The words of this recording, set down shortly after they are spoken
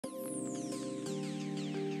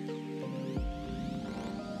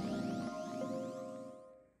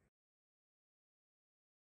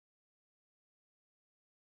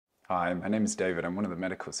Hi, my name is David. I'm one of the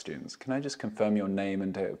medical students. Can I just confirm your name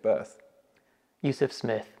and date of birth? Yusuf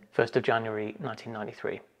Smith, 1st of January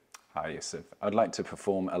 1993. Hi, Yusuf. I'd like to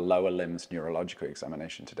perform a lower limbs neurological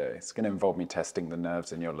examination today. It's going to involve me testing the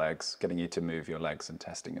nerves in your legs, getting you to move your legs and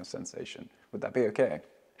testing your sensation. Would that be okay?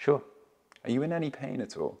 Sure. Are you in any pain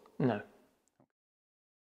at all? No.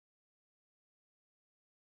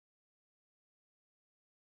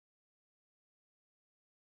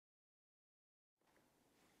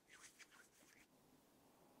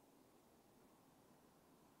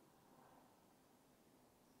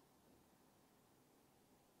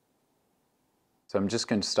 So I'm just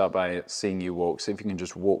going to start by seeing you walk. See if you can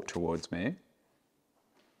just walk towards me.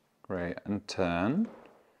 Great, and turn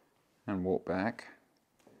and walk back.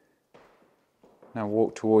 Now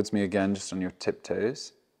walk towards me again, just on your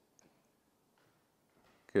tiptoes.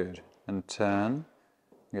 Good, and turn,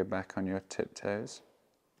 go back on your tiptoes.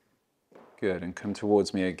 Good, and come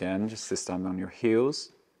towards me again, just this time on your heels.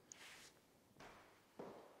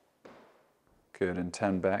 Good, and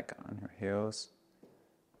turn back on your heels.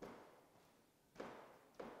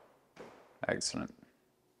 Excellent.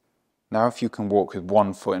 Now if you can walk with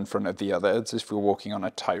one foot in front of the other, as if you're walking on a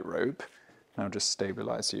tightrope. Now just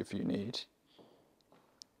stabilize you if you need.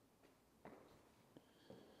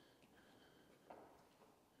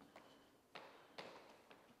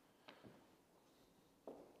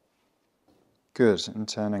 Good, and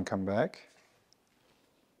turn and come back.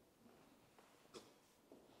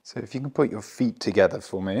 So if you can put your feet together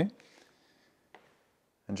for me,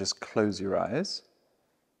 and just close your eyes.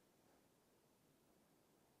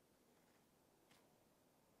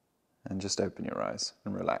 And just open your eyes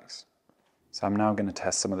and relax. So I'm now going to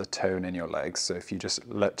test some of the tone in your legs. So if you just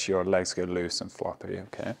let your legs go loose and floppy,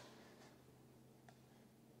 okay?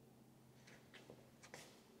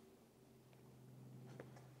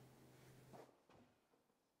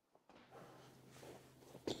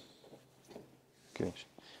 Good.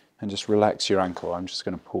 And just relax your ankle. I'm just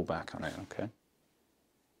going to pull back on it, okay?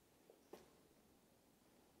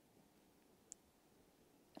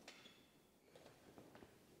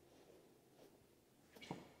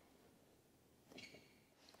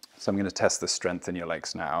 So I'm going to test the strength in your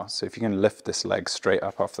legs now. So if you can lift this leg straight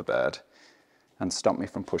up off the bed and stop me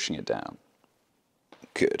from pushing it down.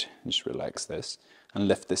 Good. And just relax this. And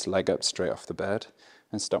lift this leg up straight off the bed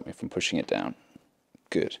and stop me from pushing it down.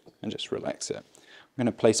 Good. And just relax it. I'm going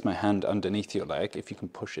to place my hand underneath your leg. If you can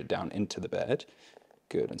push it down into the bed.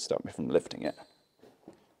 Good. And stop me from lifting it.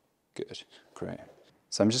 Good. Great.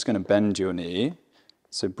 So I'm just going to bend your knee.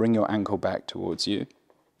 So bring your ankle back towards you.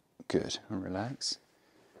 Good. And relax.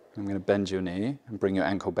 I'm going to bend your knee and bring your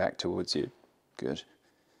ankle back towards you. Good.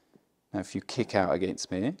 Now if you kick out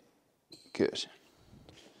against me, good.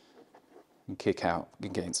 And kick out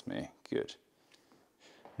against me, good.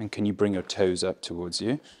 And can you bring your toes up towards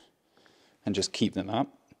you and just keep them up?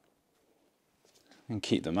 And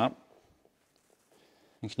keep them up.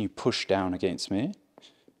 And can you push down against me?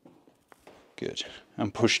 Good.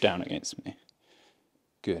 And push down against me.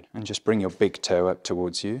 Good. And just bring your big toe up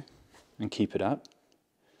towards you and keep it up.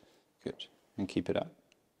 Good. And keep it up.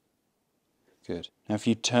 Good. Now if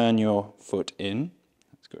you turn your foot in,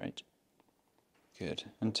 that's great. Good.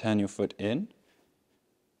 And turn your foot in.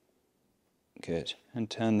 Good. And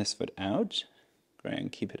turn this foot out. Great.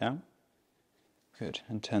 And keep it out. Good.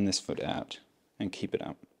 And turn this foot out. And keep it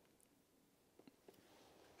out.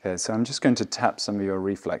 Okay, so I'm just going to tap some of your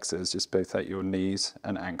reflexes, just both at your knees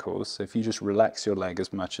and ankles. So if you just relax your leg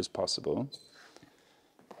as much as possible.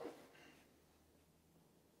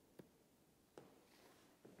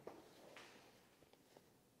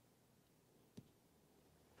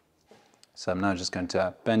 So I'm now just going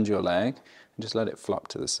to bend your leg and just let it flop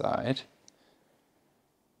to the side.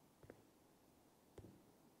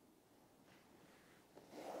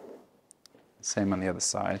 Same on the other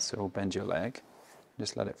side, so we'll bend your leg,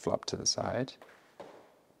 just let it flop to the side.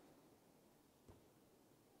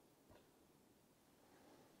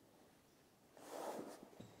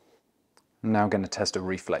 I'm now going to test a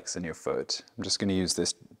reflex in your foot. I'm just going to use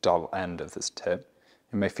this dull end of this tip.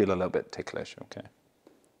 It may feel a little bit ticklish, okay?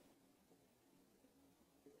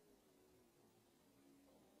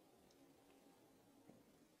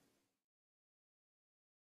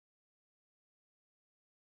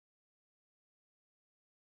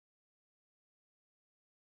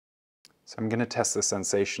 So I'm going to test the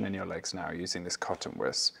sensation in your legs now using this cotton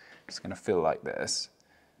whisk. It's going to feel like this.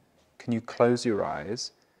 Can you close your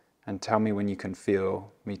eyes and tell me when you can feel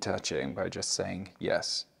me touching by just saying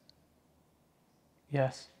yes?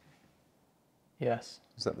 Yes. Yes.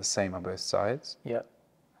 Is that the same on both sides? Yep.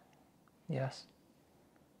 Yes.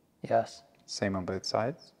 Yes. Same on both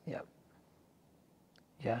sides. Yep.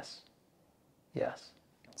 Yes. Yes.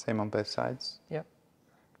 Same on both sides. Yep.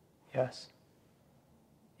 Yes.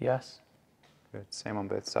 Yes. Good. Same on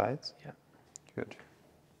both sides. Yep. Good.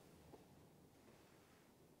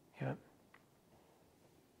 Yep.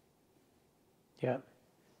 Yep.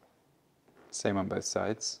 Same on both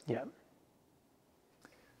sides. Yep.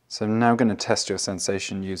 So I'm now going to test your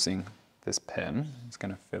sensation using this pin. It's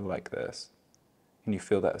going to feel like this. Can you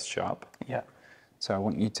feel that as sharp? Yep. So I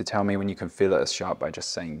want you to tell me when you can feel it as sharp by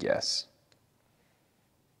just saying yes.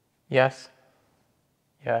 Yes.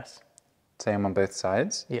 Yes. Same on both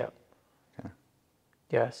sides? Yep. Okay.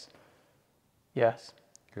 Yes. Yes.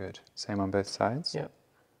 Good. Same on both sides? Yep.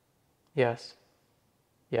 Yes.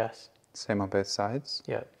 Yes. Same on both sides?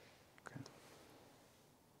 Yep. Good.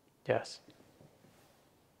 Yes.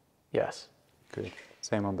 Yes. Good.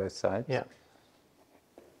 Same on both sides? Yep.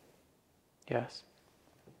 Yes.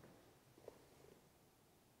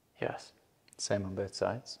 Yes. Same on both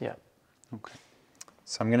sides? Yep. Okay.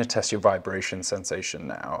 So I'm going to test your vibration sensation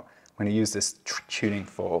now. I'm going to use this tuning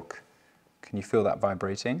fork. Can you feel that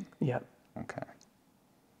vibrating? Yep. Okay.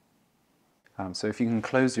 So if you can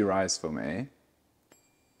close your eyes for me.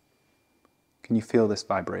 Can you feel this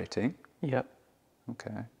vibrating? Yep.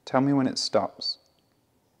 Okay. Tell me when it stops.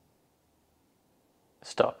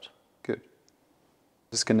 Stopped. Good.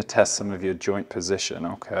 Just going to test some of your joint position,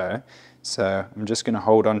 okay? So I'm just going to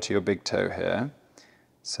hold on to your big toe here.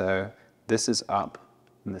 So this is up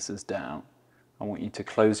and this is down. I want you to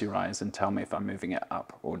close your eyes and tell me if I'm moving it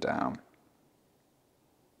up or down.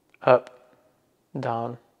 Up.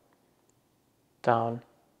 Down. Down.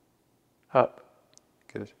 Up.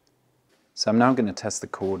 Good. So I'm now going to test the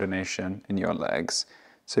coordination in your legs.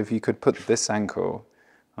 So if you could put this ankle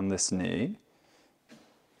on this knee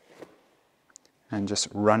and just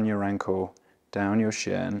run your ankle down your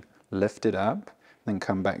shin, lift it up, then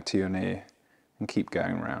come back to your knee and keep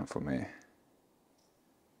going around for me.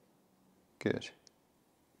 Good.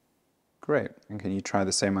 Great. And can you try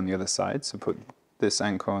the same on the other side? So put this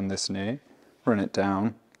ankle on this knee, run it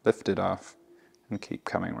down, lift it off, and keep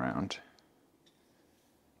coming round.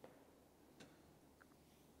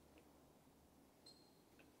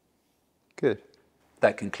 Good.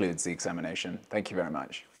 That concludes the examination. Thank you very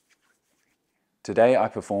much. Today I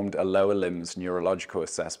performed a lower limbs neurological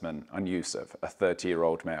assessment on Yusuf, a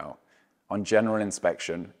 30-year-old male. On general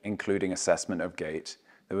inspection, including assessment of gait,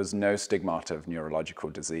 there was no stigmata of neurological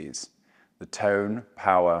disease. The tone,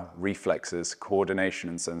 power, reflexes, coordination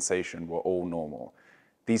and sensation were all normal.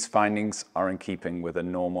 These findings are in keeping with a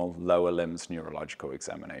normal lower limbs neurological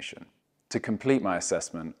examination. To complete my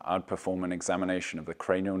assessment, I'd perform an examination of the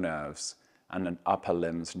cranial nerves and an upper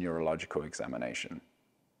limbs neurological examination.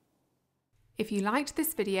 If you liked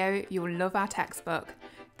this video, you'll love our textbook.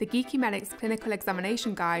 The Geeky Medics Clinical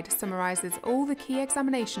Examination Guide summarises all the key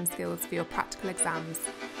examination skills for your practical exams.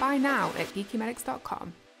 Buy now at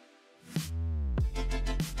geekymedics.com.